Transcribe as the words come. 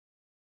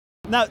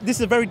Now, this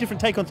is a very different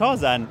take on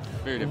Tarzan.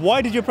 Very different.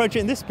 Why did you approach it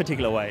in this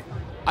particular way?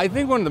 I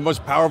think one of the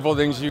most powerful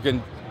things you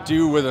can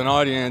do with an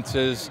audience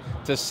is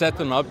to set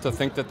them up to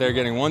think that they're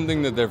getting one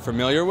thing that they're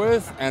familiar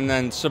with and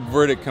then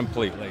subvert it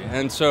completely.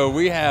 And so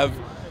we have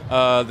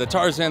the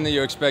Tarzan that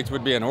you expect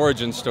would be an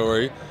origin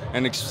story,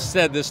 and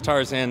instead this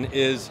Tarzan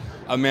is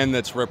a man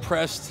that's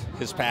repressed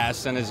his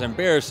past and is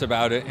embarrassed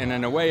about it, and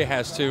in a way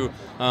has to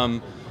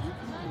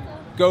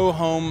go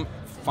home,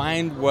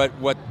 find what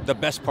the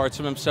best parts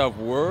of himself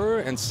were,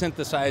 and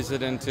synthesize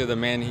it into the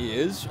man he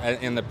is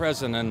in the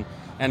present.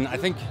 And I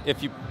think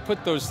if you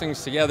put those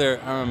things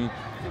together,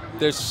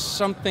 there's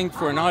something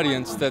for an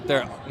audience that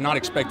they're not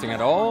expecting at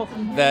all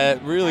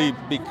that really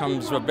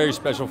becomes a very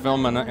special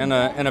film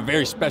and a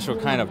very special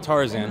kind of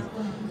Tarzan.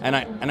 And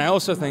I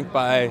also think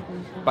by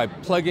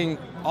plugging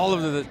all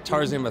of the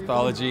Tarzan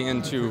mythology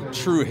into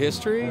true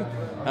history,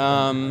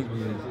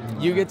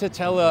 you get to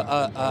tell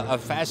a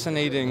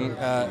fascinating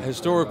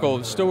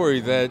historical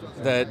story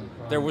that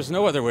there was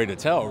no other way to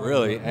tell,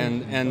 really.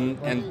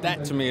 And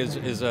that to me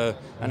is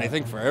and I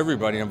think for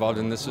everybody involved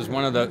in this, is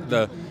one of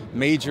the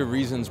major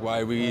reasons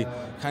why we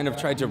kind of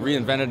tried to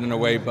reinvent it in a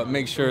way, but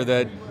make sure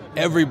that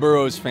every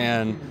Burroughs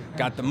fan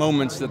got the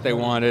moments that they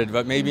wanted,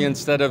 but maybe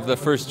instead of the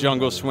first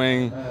jungle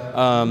swing,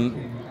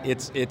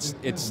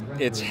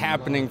 it's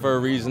happening for a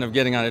reason of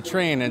getting on a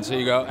train, and so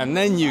you go, and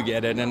then you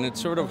get it, and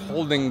it's sort of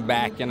holding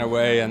back in a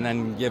way, and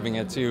then giving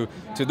it to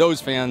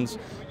those fans,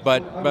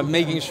 but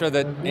making sure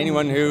that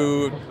anyone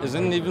who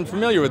isn't even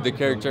familiar with the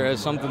character has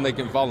something they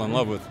can fall in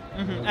love with.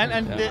 Mm-hmm.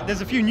 And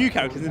there's a few new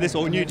characters in this,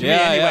 all new to me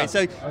anyway. Yeah.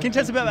 So can you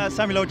tell us a bit about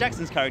Samuel L.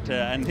 Jackson's character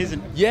and his?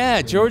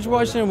 Yeah, George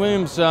Washington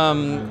Williams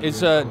is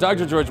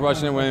Dr. George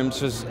Washington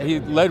Williams. He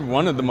led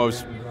one of the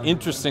most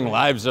interesting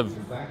lives of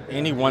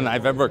anyone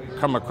I've ever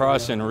come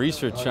across in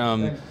research.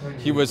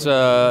 He was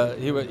got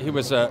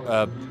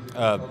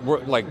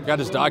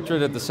his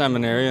doctorate at the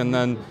seminary, and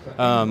then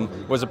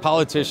was a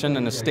politician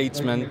and a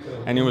statesman,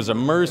 and he was a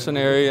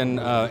mercenary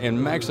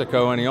in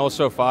Mexico, and he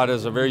also fought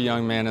as a very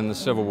young man in the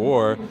Civil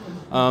War.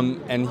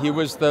 And he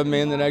was the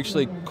man that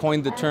actually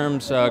coined the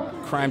terms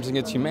crimes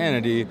against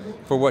humanity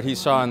for what he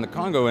saw in the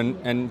Congo,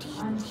 and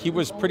he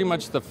was pretty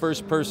much the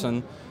first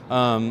person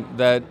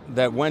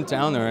that went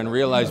down there and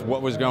realized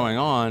what was going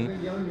on,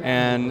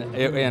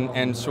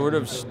 and sort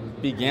of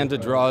began to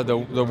draw the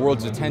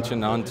world's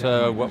attention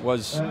onto what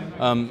was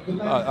an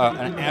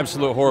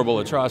absolute horrible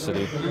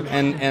atrocity.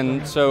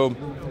 And so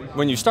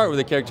when you start with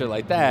a character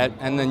like that,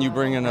 and then you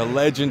bring in a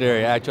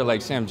legendary actor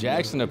like Sam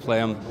Jackson to play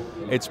him,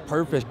 it's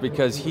perfect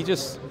because he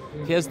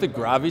has the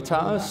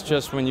gravitas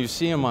just when you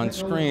see him on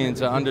screen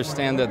to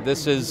understand that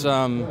this is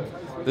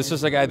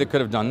a guy that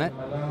could have done that,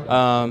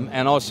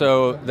 and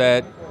also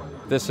that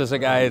this is a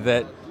guy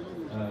that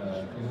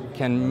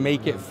can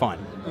make it fun.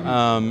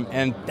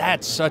 And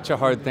that's such a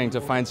hard thing, to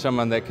find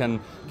someone that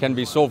can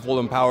be soulful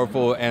and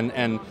powerful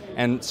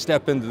and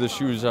step into the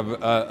shoes of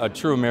a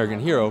true American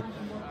hero,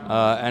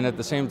 and at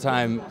the same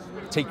time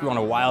take you on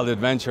a wild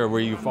adventure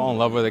where you fall in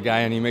love with a guy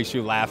and he makes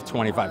you laugh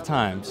 25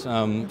 times.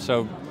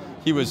 So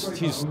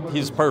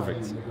he's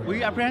perfect. Were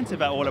you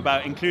apprehensive at all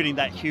about including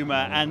that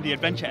humor and the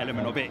adventure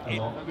element of it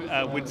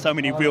with so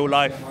many real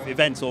life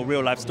events or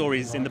real life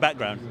stories in the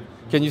background?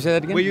 Can you say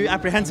that again? Were you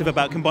apprehensive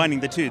about combining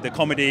the two, the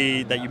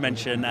comedy that you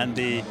mentioned and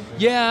the...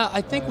 Yeah,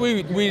 I think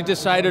we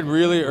decided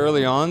really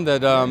early on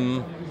that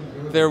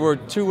there were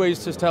two ways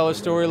to tell a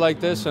story like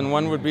this, and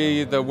one would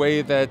be the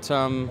way that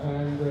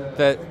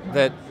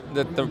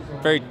the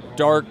very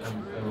dark,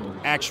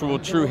 actual,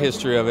 true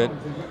history of it,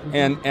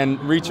 and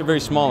reach a very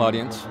small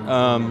audience.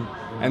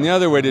 And the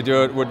other way to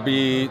do it would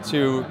be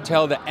to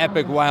tell the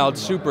epic, wild,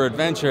 super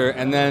adventure,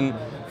 and then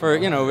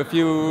if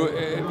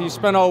you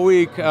spend all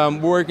week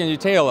working your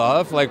tail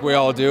off, like we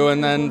all do,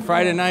 and then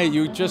Friday night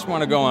you just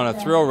want to go on a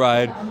thrill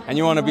ride, and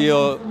you want to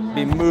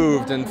be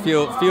moved and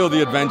feel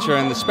the adventure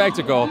and the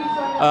spectacle.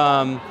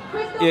 And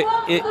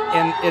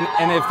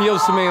it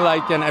feels to me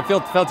like, and I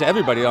felt to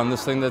everybody on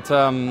this thing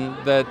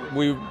that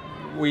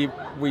we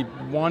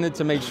wanted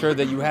to make sure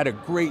that you had a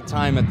great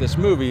time at this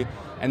movie,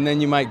 and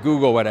then you might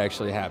Google what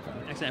actually happened.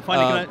 Excellent.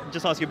 Finally, can I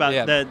just ask you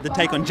about the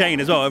take on Jane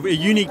as well? A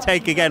unique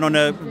take again on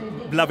a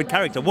beloved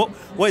character.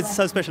 What is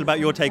so special about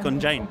your take on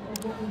Jane?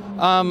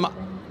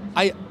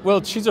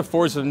 Well, she's a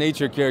force of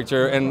nature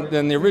character, and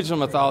in the original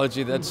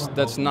mythology,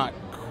 that's not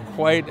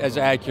quite as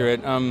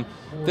accurate.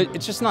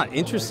 It's just not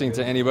interesting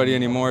to anybody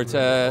anymore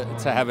to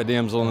have a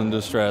damsel in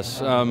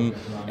distress,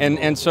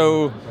 and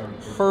so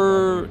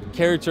her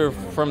character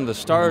from the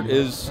start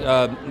is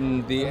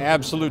the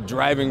absolute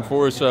driving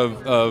force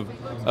of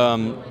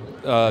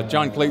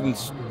John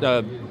Clayton's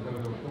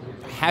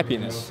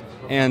happiness,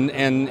 and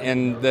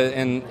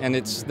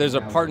there's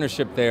a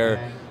partnership there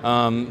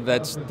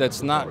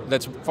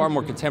that's far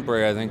more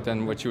contemporary, I think,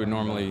 than what you would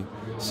normally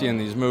see in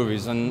these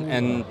movies,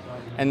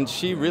 and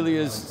she really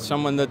is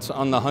someone that's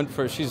on the hunt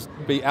for. She's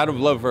out of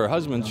love for her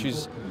husband.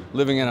 She's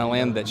living in a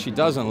land that she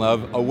doesn't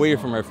love, away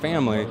from her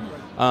family,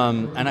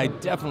 and I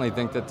definitely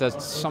think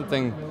that's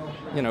something,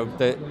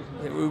 that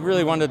we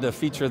really wanted to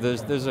feature.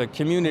 There's a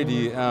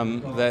community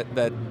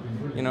that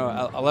you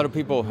know, a lot of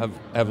people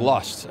have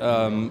lost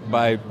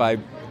by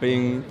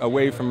being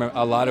away from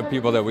a lot of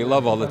people that we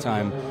love all the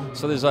time.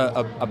 So there's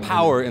a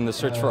power in the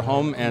search for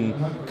home and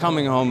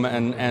coming home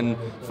and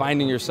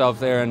finding yourself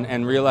there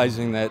and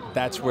realizing that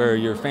that's where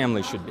your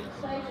family should be.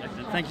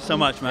 Thank you so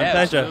much, man. Yeah,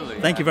 Pleasure.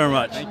 absolutely. Thank you very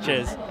much.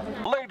 Cheers.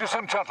 Ladies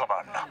and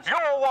gentlemen,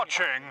 you're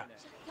watching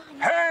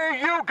Hey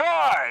You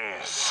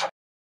Guys!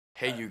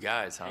 Hey You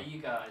Guys, huh? Hey,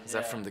 you guys. Is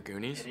that from the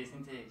Goonies? It is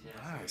indeed,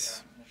 yeah.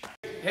 Nice.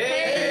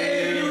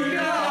 Hey,